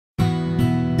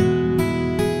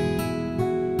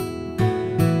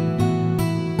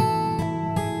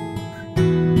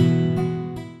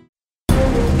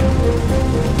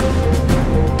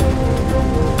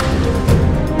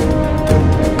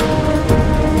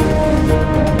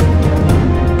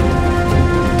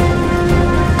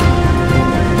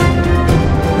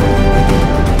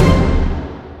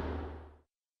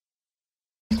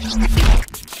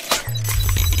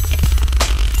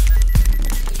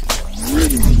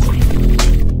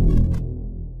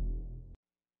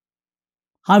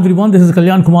Hi everyone, this is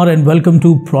Kalyan Kumar and welcome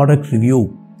to Product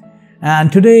Review. And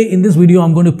today in this video,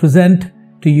 I'm going to present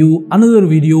to you another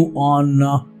video on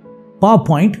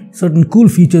PowerPoint, certain cool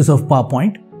features of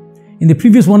PowerPoint. In the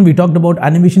previous one, we talked about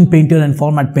Animation Painter and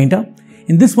Format Painter.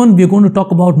 In this one, we are going to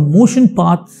talk about motion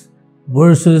paths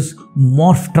versus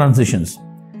morph transitions.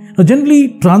 Now,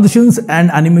 generally, transitions and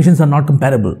animations are not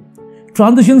comparable.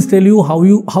 Transitions tell you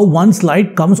how one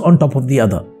slide comes on top of the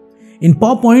other. In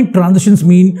PowerPoint, transitions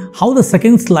mean how the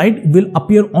second slide will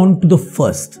appear onto the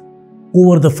first,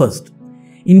 over the first.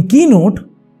 In Keynote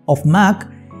of Mac,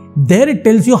 there it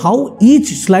tells you how each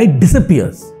slide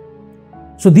disappears.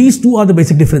 So these two are the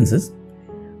basic differences.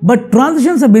 But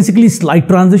transitions are basically slide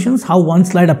transitions, how one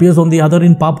slide appears on the other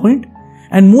in PowerPoint.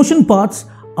 And motion paths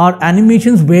are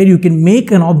animations where you can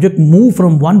make an object move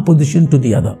from one position to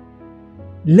the other.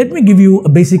 Let me give you a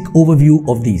basic overview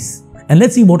of these. And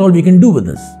let's see what all we can do with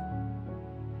this.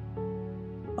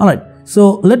 Alright,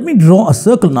 so let me draw a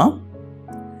circle now.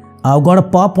 I've got a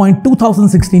PowerPoint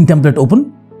 2016 template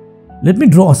open. Let me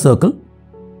draw a circle.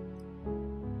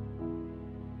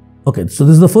 Okay, so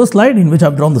this is the first slide in which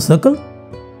I've drawn the circle.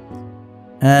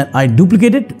 And I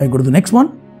duplicate it, I go to the next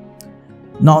one.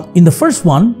 Now, in the first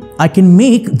one, I can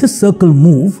make this circle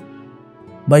move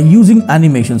by using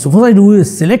animation. So first I do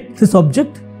is select this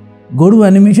object, go to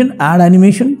animation, add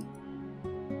animation.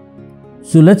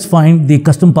 So let's find the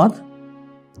custom path.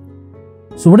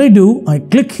 So what I do, I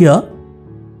click here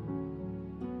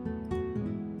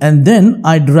and then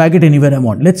I drag it anywhere I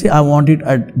want. Let's say I want it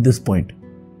at this point.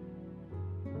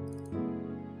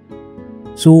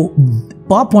 So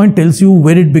PowerPoint tells you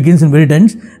where it begins and where it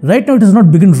ends. Right now it does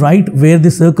not begin right where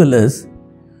the circle is.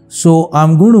 So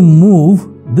I'm going to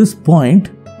move this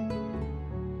point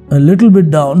a little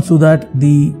bit down so that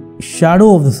the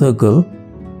shadow of the circle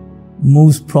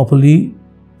moves properly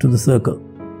to the circle.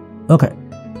 Okay.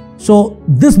 So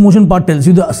this motion part tells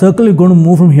you the circle is going to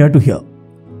move from here to here.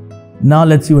 Now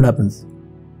let's see what happens.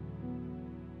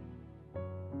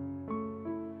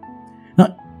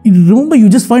 Now remember, you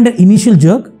just find an initial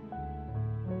jerk,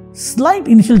 slight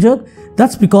initial jerk.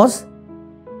 That's because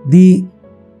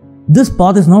this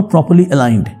path is not properly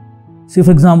aligned. Say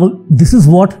for example, this is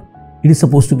what it is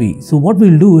supposed to be. So what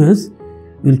we'll do is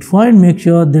we'll try and make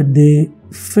sure that they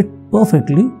fit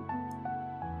perfectly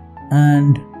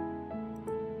and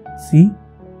see,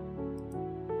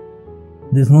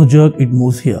 there's no jerk, it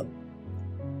moves here.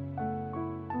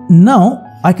 Now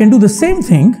I can do the same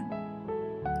thing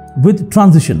with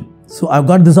transition. So I've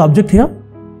got this object here,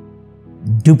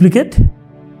 duplicate,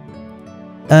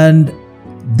 and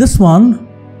this one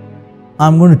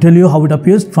I'm going to tell you how it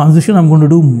appears. Transition, I'm going to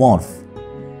do morph,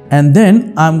 and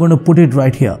then I'm going to put it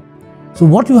right here. So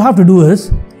what you have to do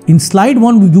is, in slide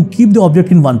 1 you keep the object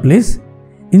in one place.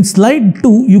 In slide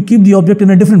 2, you keep the object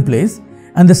in a different place,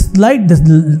 and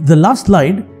the last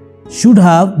slide should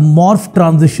have morph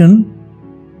transition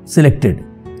selected.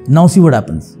 Now see what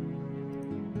happens.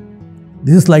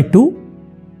 This is slide 2,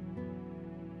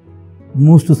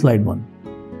 moves to slide 1.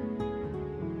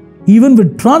 Even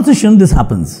with transition, this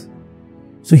happens.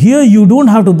 So here you don't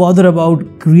have to bother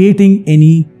about creating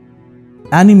any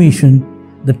animation.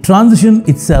 The transition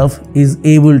itself is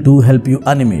able to help you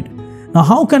animate. Now,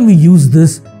 how can we use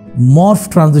this morph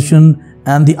transition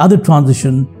and the other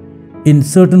transition in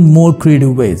certain more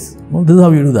creative ways? Well, this is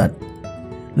how you do that.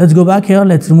 Let's go back here.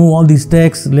 Let's remove all these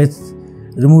texts. Let's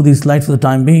remove these slides for the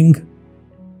time being.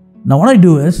 Now, what I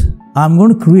do is I'm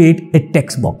going to create a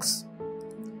text box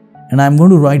and I'm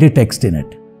going to write a text in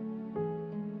it.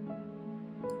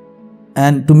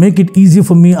 And to make it easier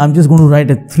for me, I'm just going to write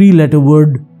a 3-letter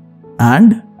word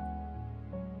and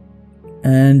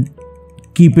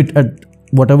keep it at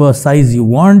whatever size you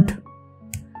want.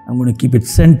 I'm going to keep it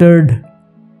centered,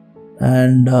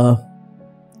 and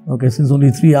okay, since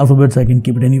only 3 alphabets, I can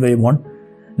keep it any way you want.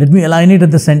 Let me align it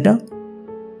at the center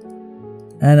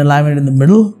and align it in the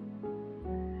middle.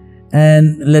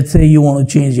 And let's say you want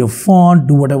to change your font,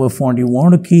 do whatever font you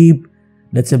want to keep.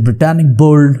 Let's say Britannic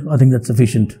bold. I think that's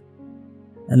sufficient.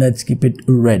 And let's keep it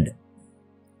red.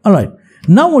 Alright,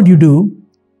 now what you do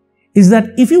is that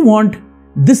if you want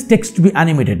this text to be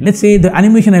animated, let's say the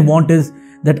animation I want is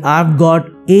that I've got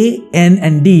A, N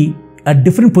and D at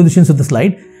different positions of the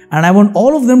slide, and I want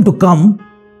all of them to come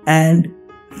and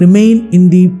remain in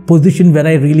the position where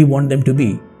I really want them to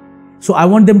be. So I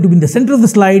want them to be in the center of the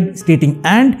slide stating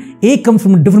and A comes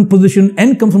from a different position,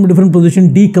 N comes from a different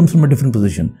position, D comes from a different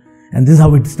position. And this is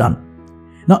how it's done.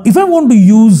 Now, if I want to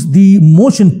use the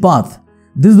motion path,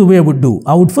 this is the way I would do.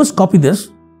 I would first copy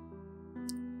this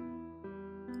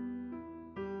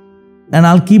and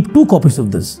I'll keep 2 copies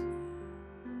of this.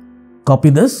 Copy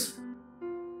this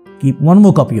keep one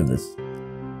more copy of this.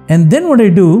 And then what I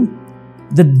do,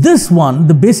 that this one,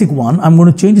 the basic one, I'm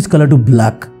going to change its color to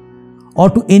black or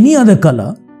to any other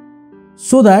color,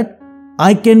 so that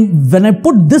I can, when I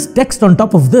put this text on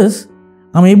top of this,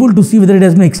 I'm able to see whether it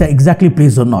has been exactly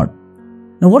placed or not.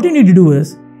 Now what you need to do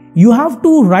is, you have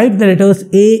to write the letters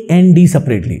A and D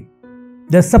separately.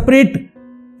 They're separate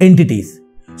entities.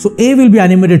 So A will be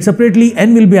animated separately,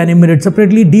 N will be animated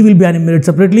separately, D will be animated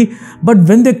separately. But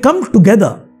when they come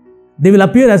together, they will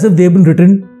appear as if they have been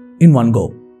written in one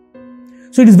go.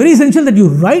 So it is very essential that you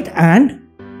write AND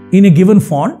in a given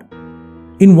font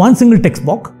in one single text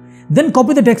box. Then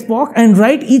copy the text box and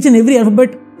write each and every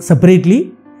alphabet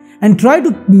separately. And try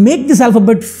to make this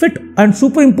alphabet fit and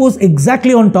superimpose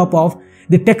exactly on top of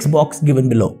the text box given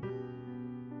below.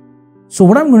 So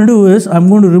what I'm going to do is, I'm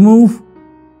going to remove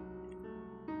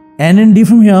N and D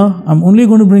from here. I'm only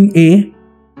going to bring A.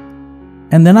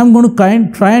 And then I'm going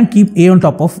to try and keep A on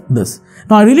top of this.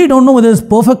 Now I really don't know whether it's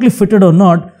perfectly fitted or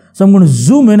not. So I'm going to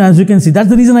zoom in. As you can see, that's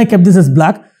the reason I kept this as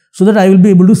black, so that I will be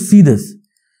able to see this.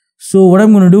 So what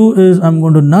I'm going to do is, I'm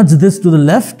going to nudge this to the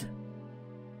left.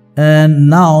 And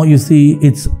now you see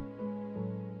it's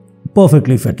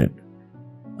perfectly fitted.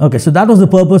 Okay, so that was the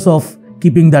purpose of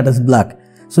keeping that as black.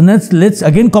 So let's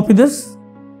again copy this.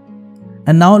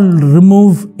 And now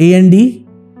remove A and D.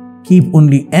 Keep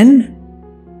only N.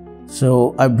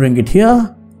 So I bring it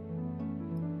here.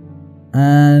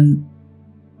 And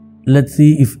let's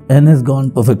see if N has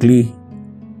gone perfectly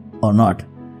or not.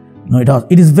 No, it has.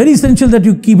 It is very essential that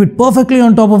you keep it perfectly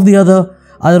on top of the other.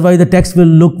 Otherwise the text will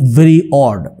look very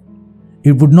odd.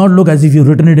 It would not look as if you've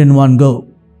written it in one go.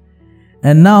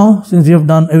 And now, since we have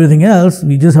done everything else,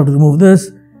 we just have to remove this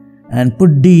and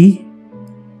put D.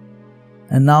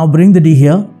 And now bring the D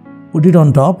here, put it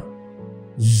on top,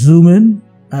 zoom in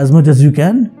as much as you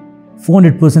can.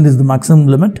 400% is the maximum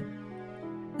limit.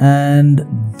 And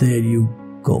there you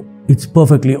go. It's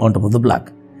perfectly on top of the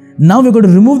black. Now we're going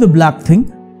to remove the black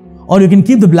thing, or you can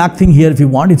keep the black thing here if you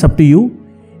want. It's up to you.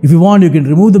 If you want, you can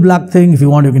remove the black thing. If you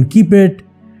want, you can keep it.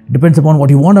 Depends upon what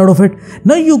you want out of it.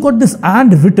 Now you got this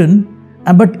AND written,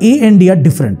 but A and D are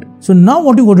different. So now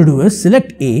what you got to do is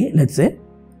select A, let's say,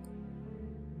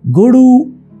 go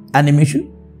to animation,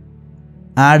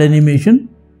 add animation,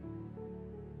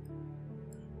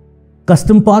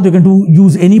 custom path. You can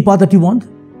use any path that you want.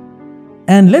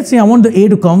 And let's say I want the A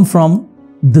to come from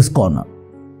this corner.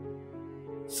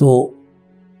 So,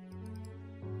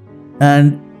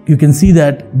 and you can see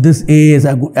that this A is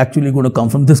actually going to come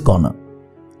from this corner.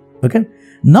 Okay.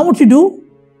 Now what you do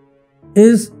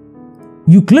is,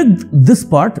 you click this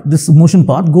part, this motion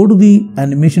part, go to the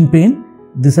animation pane.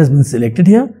 This has been selected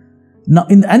here. Now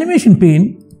in the animation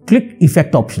pane, click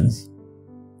effect options.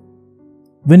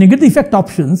 When you get the effect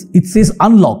options, it says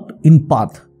unlocked in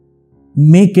path.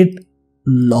 Make it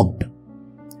locked.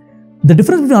 The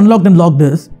difference between unlocked and locked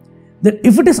is that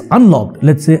if it is unlocked,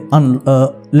 let's say,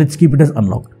 let's keep it as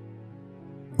unlocked.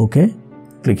 Okay,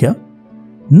 click here.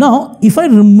 Now, if I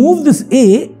remove this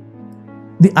A,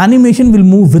 the animation will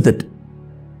move with it.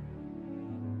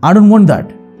 I don't want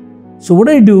that. So what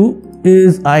I do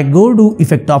is, I go to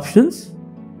effect options,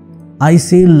 I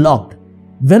say locked.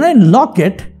 When I lock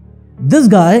it, this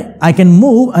guy, I can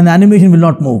move and the animation will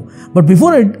not move. But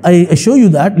before I show you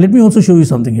that, let me also show you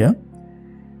something here.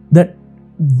 That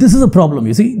this is a problem.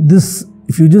 You see, this,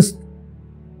 if you just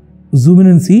zoom in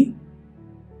and see,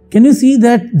 can you see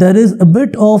that there is a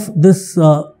bit of this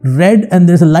red and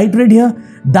there's a light red here?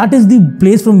 That is the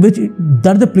place from which,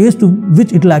 that's the place to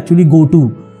which it will actually go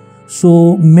to.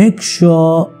 So make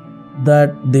sure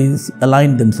that they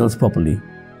align themselves properly.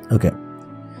 Okay.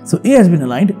 So A has been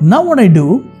aligned. Now what I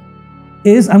do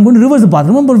is, I'm going to reverse the path.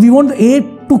 Remember, we want the A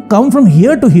to come from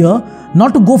here to here,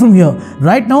 not to go from here.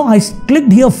 Right now I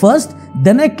clicked here first,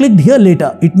 then I clicked here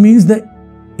later. It means the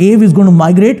A is going to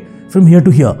migrate from here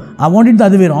to here. I want it the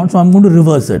other way around, so I'm going to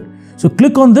reverse it. So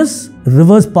click on this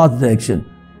reverse path direction.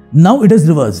 Now it is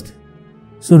reversed.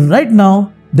 So right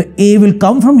now the A will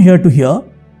come from here to here.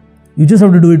 You just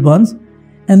have to do it once.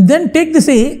 And then take this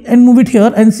A and move it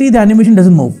here and see the animation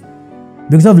doesn't move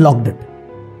because I've locked it.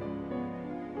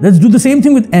 Let's do the same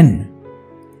thing with N.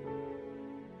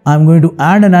 I'm going to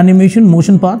add an animation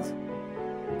motion path.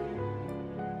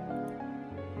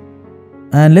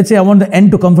 And let's say I want the N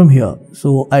to come from here.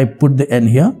 So I put the N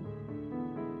here.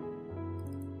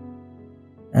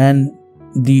 And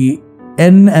the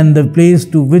N and the place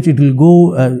to which it will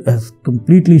go has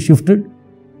completely shifted.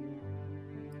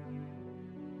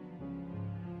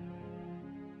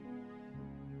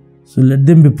 So let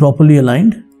them be properly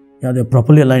aligned. Yeah, they're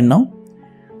properly aligned now.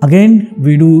 Again,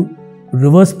 we do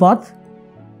reverse path.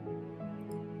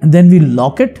 And then we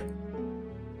lock it.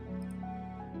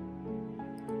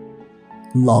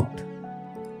 locked.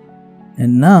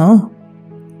 And now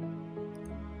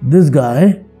this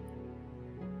guy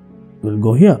will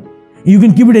go here. You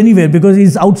can keep it anywhere because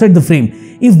it's outside the frame.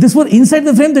 If this were inside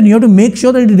the frame, then you have to make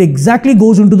sure that it exactly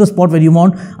goes into the spot where you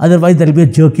want. Otherwise, there will be a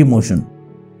jerky motion.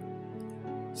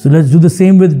 So let's do the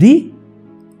same with D.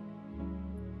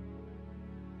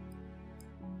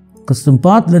 Custom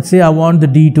path. Let's say I want the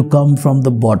D to come from the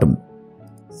bottom.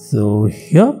 So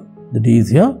here, the D is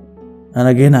here. And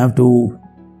again, I have to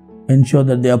ensure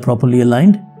that they are properly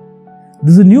aligned.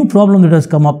 This is a new problem that has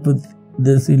come up with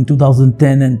this in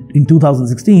 2010 and in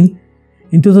 2016.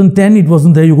 In 2010, it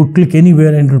wasn't there. You could click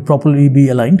anywhere and it would properly be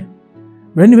aligned.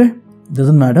 But anyway, it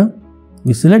doesn't matter.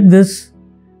 We select this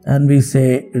and we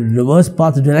say reverse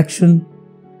path direction.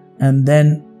 And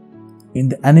then in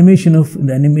the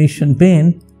animation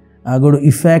pane, I go to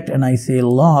effect and I say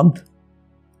logged.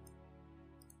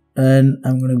 And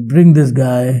I'm going to bring this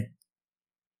guy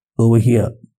over here.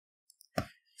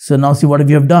 So now see what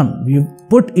we have done. We have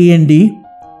put A and D.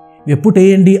 We have put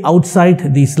A and D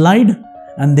outside the slide.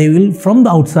 And they will from the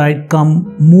outside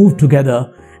move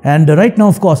together. And right now,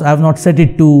 of course, I have not set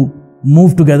it to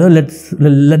move together.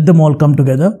 Let them all come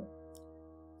together.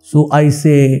 So I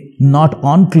say not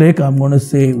on click. I'm going to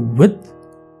say with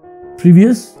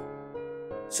previous.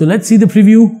 So let's see the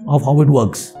preview of how it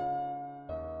works.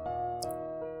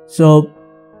 So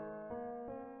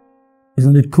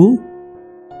isn't it cool?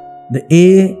 The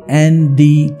A and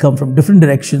D come from different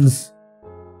directions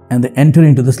and they enter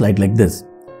into the slide like this.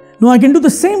 Now I can do the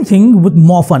same thing with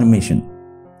morph animation.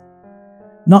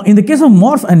 Now in the case of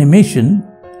morph animation,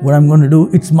 what I'm going to do,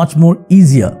 it's much more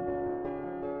easier.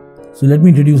 So let me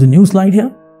introduce a new slide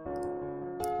here.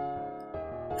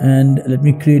 And let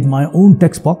me create my own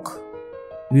text box.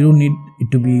 We don't need it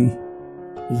to be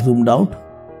zoomed out.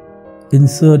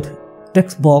 Insert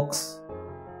text box.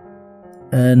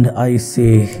 And I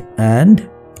say and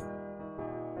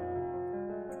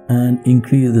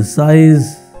increase the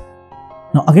size.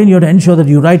 Now again, you have to ensure that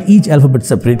you write each alphabet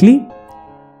separately.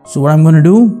 So what I'm going to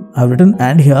do, I've written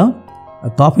and here. I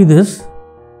copy this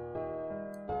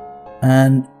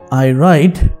and I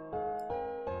write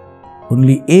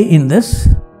only A in this.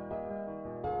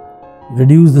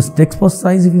 Reduce this text box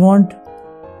size if you want.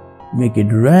 Make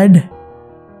it red.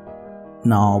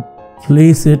 Now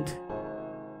place it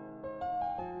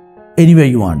anywhere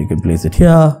you want. You can place it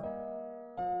here.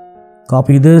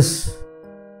 Copy this.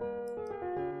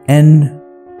 N.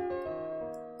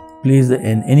 Place the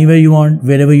N anywhere you want,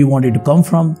 wherever you want it to come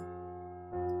from.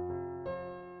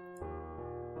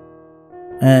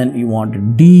 And you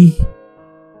want D.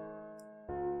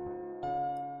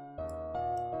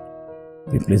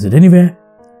 You place it anywhere.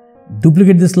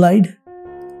 Duplicate this slide.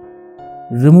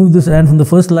 Remove this and from the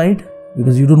first slide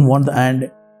because you don't want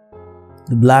the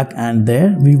black and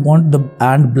there. We want the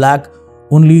and black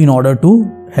only in order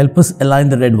to help us align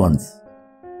the red ones.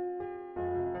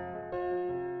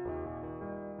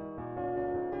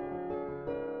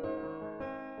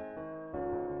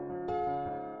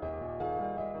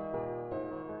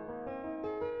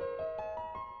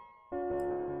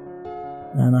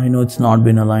 And I know it's not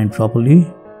been aligned properly.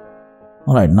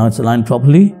 Alright, now it's aligned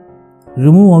properly.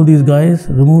 Remove all these guys.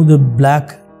 Remove the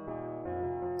black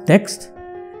text.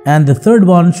 And the third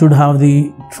one should have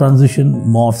the transition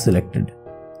morph selected.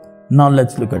 Now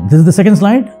let's look at this. Is the second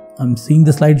slide. I'm seeing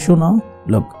the slideshow now.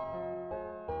 Look.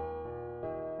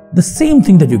 The same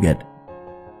thing that you get.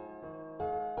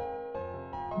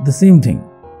 The same thing.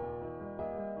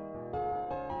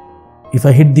 If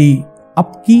I hit the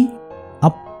up key,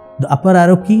 the upper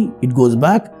arrow key, it goes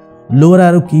back. Lower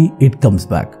arrow key, it comes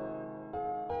back.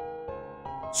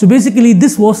 So basically,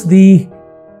 this was the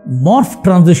morph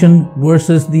transition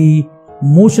versus the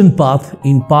motion path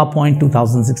in PowerPoint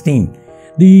 2016.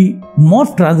 The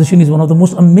morph transition is one of the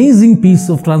most amazing pieces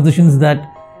of transitions that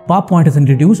PowerPoint has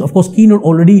introduced. Of course, Keynote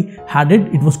already had it.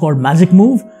 It was called Magic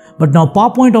Move. But now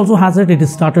PowerPoint also has it. It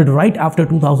is started right after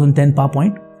 2010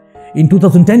 PowerPoint. In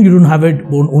 2010, you don't have it,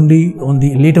 only on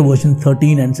the later version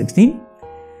 13 and 16.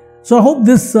 So I hope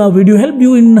this video helped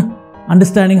you in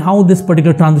understanding how this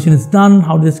particular transition is done,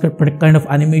 how this kind of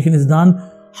animation is done,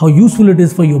 how useful it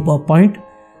is for your PowerPoint.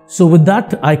 So with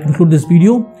that, I conclude this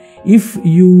video. If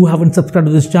you haven't subscribed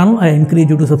to this channel, I encourage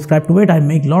you to subscribe to it. I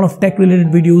make a lot of tech related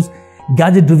videos,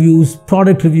 gadget reviews,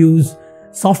 product reviews,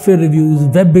 software reviews,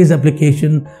 web-based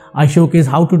application. I showcase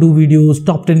how to do videos,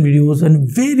 top 10 videos, and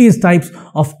various types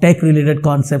of tech-related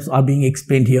concepts are being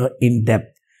explained here in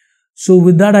depth. So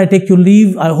with that, I take your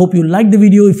leave. I hope you liked the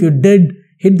video. If you did,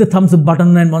 hit the thumbs up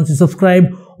button, and once you subscribe,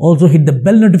 also hit the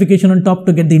bell notification on top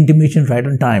to get the intimation right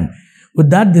on time. With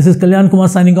that, this is Kalyan Kumar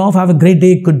signing off. Have a great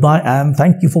day. Goodbye, and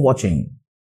thank you for watching.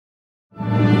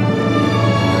 you.